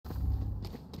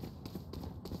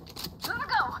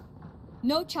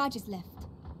No charges left.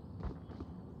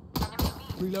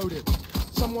 Reload it.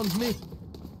 Someone's mid.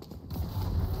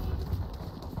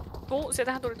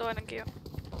 Sieltähän tuli toinenkin jo.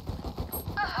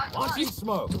 Launching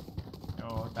smoke.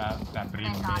 Joo, tää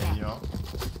brimmi ei oo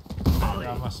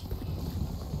jamas.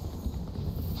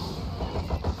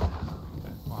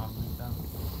 Eiköhän mitään.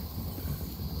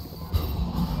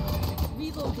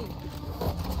 Reloading.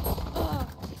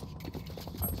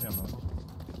 Siellä on.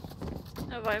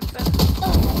 No Viper.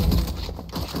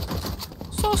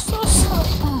 Sos.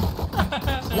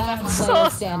 Last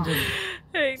player standing.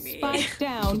 Ei niin. Spike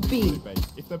down B.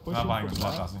 Mä vahingossa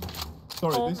latasin.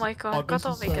 Oh my god,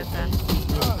 kato mikä tää.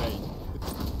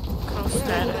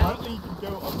 Crosshair.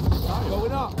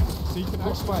 Going up. So you can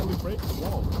actually break the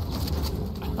wall.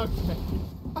 Okay.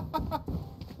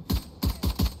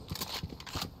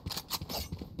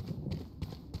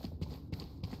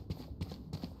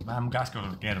 Mä en mun käsky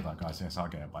ollut kertaakaan siihen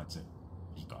sakeen, paitsi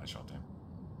hikaishotin.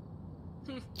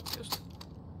 Just.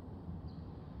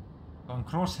 Ton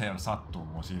crosshair sattuu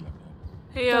mun silmiin.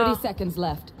 30 seconds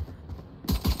left.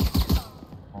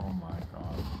 Oh my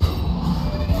god.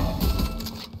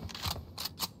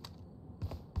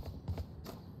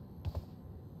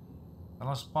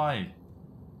 Täällä on spy.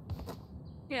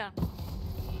 Yeah.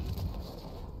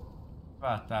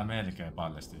 Hyvä, että tää melkein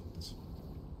paljasti itsensä.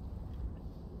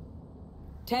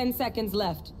 10 seconds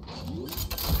left.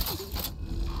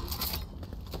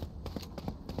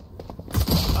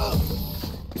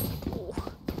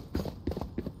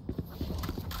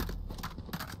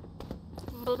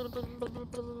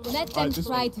 Let them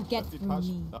try to get through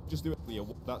me. Just do it, Leo.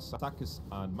 That's attackers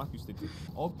and Matthews did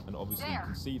up, and obviously you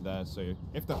can see there. So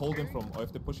if they're holding from, or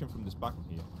if they're pushing from this back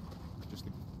here, just.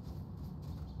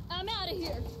 I'm out of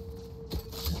here.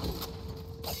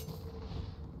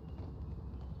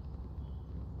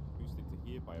 Boosted to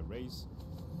here by a raise.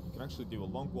 You can actually do a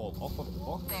long wall off of the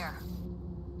box.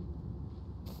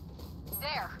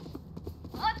 There.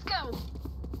 Let's go.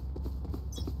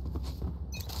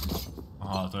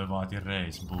 Aha, toi vaati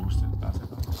raise boost, et pääsee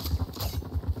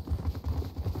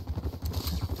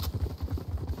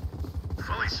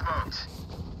Fully smoked.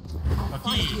 No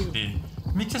kiitti.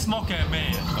 Miksi se smokee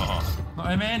meidät tohon? No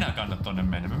ei me enää kannata tonne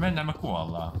mennä. Me mennään, me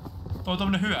kuollaan. Toi on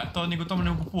tommonen toi on niinku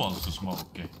tommonen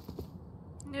puolustussmoke.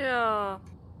 Joo.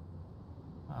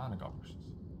 Ainakaan pystyis.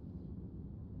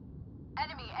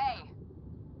 Enemy A.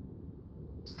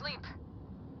 Sleep.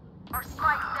 Or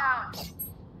spike down.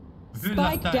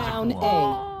 Spike down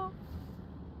A.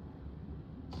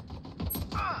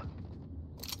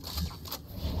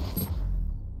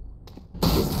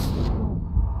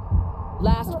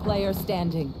 Last player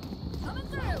standing. Coming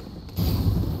through.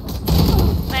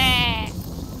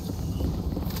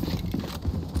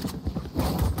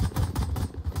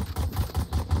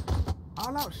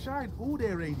 I'll outshine all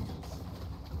their radiance.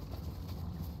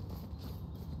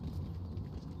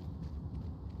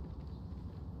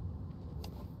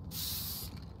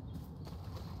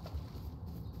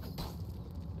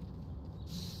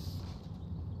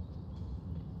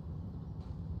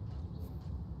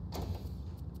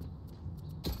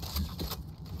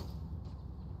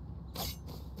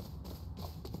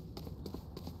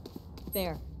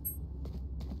 There.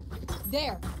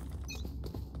 There.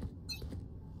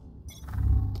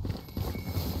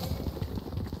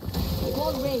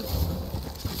 Wall raised.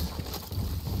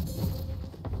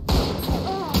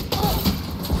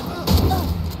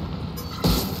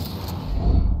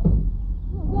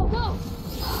 Go, go.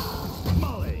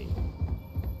 Molly.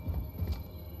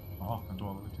 Oho, mä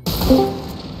tuolla löytyy.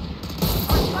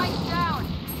 Spike down.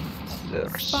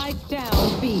 Spike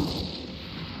down B.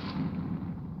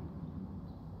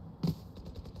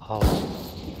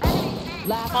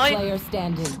 Last player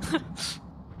standing.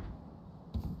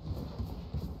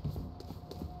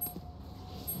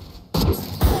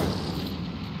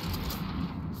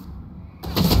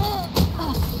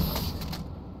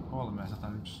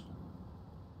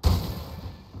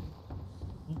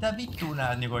 Mitä vittua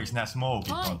nää niinku eiks nää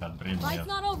smokit on tän brimmiä? Fight's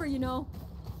not over, you know.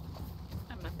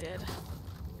 En mä tiedä.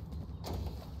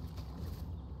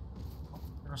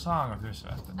 No saanko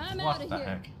kysyä, että what the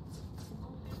heck?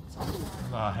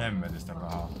 Vähän hemmetistä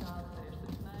rahaa.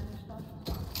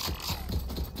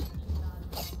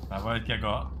 Tää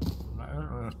voitko...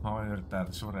 Mä voin yrittää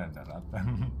surrenderaa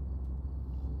tän.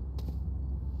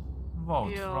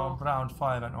 Vote from round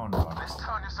 5 and onwards.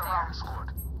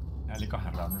 Eli 2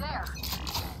 roundin.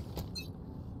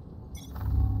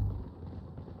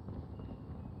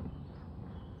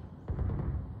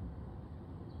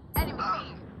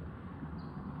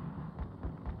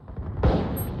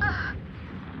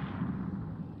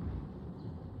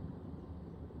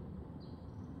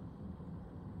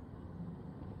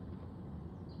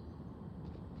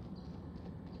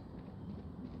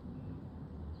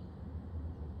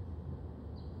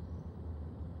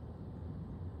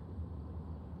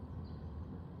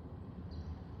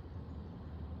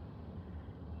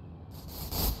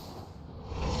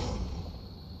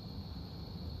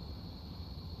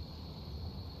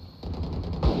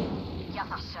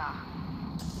 data.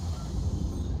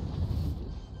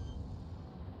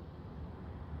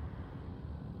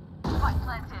 Spike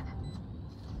planted.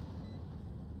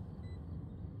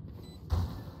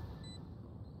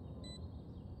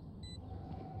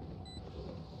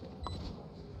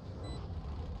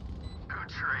 Who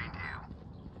trained you?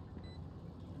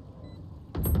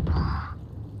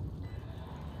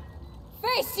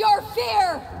 Face your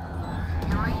fear!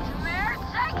 Nightmare,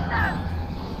 take them!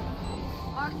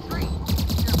 Mark 3,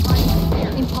 you're fighting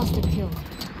here. Imposter killed.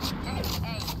 A.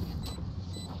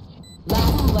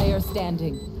 Last player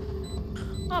standing.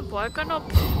 Ampu aika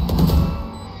nopea.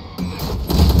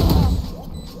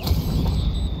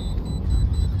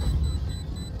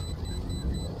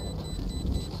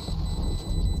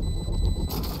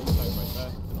 Side right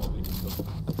there, and all we can do.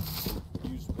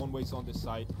 Use one ways on this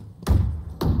side.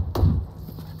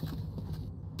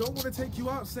 Don't want to take you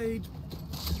out, Sage,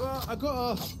 but I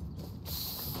gotta.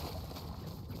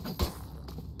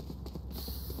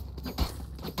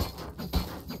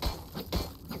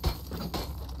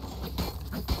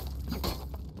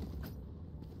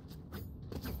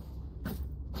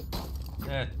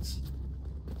 Jets.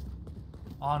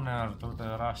 Honor to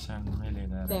the Russian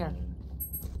military. There.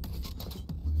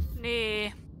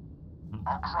 Niin.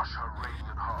 I'll crush her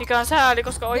radiant heart. Mikä on sääli,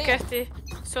 koska oikeesti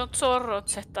se on Zorrot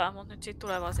settaa, mut nyt siitä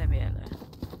tulee vaan se mieleen.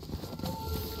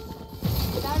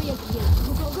 Barrier here.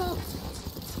 Go, go, go!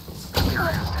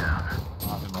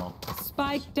 Maasilo.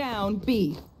 Spike down B.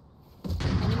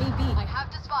 Enemy B. I have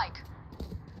the spike.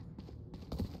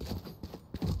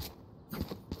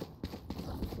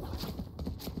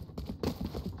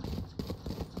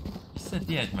 Sä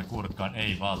tiedät, että mä kurkkaan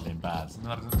ei vallin päällä. Se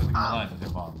tarkoittaa, että mä laitan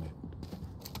sen valliin.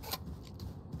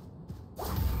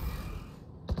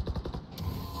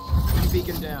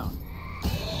 Beacon down.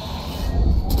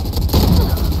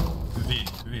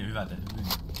 Hyvä tehty.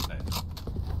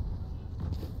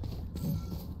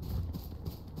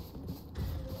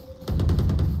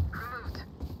 Removed.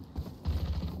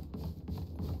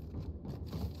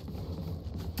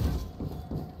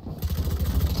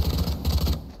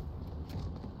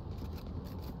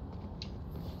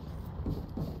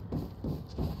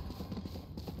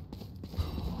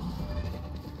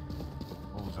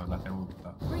 Uusi on lähteä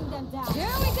uuttaa. Bring them down.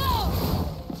 Here we go!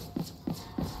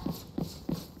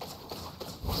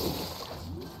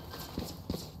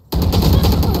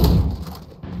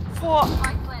 Fuo!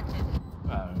 Spike planted.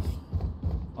 Väys.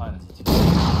 Lainasit sitä.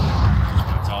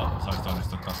 Sä olisit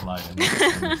onnistunut taas lainen.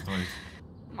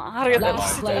 Mä oon harjoitellut Last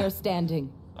sitä. player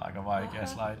standing. Aika vaikea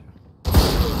slide.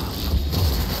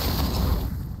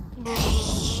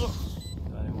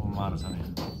 Tää ei mun marsani.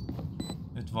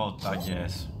 Nyt vouttaa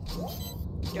jees.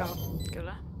 Joo,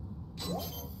 kyllä.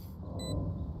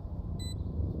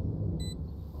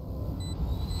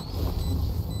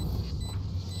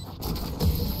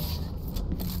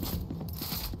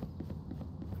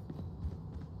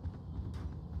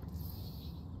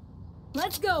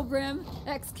 Let's go, Brim.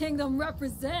 X-Kingdom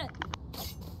represent.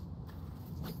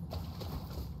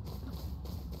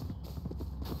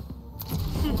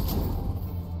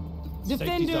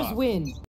 Defenders off. win.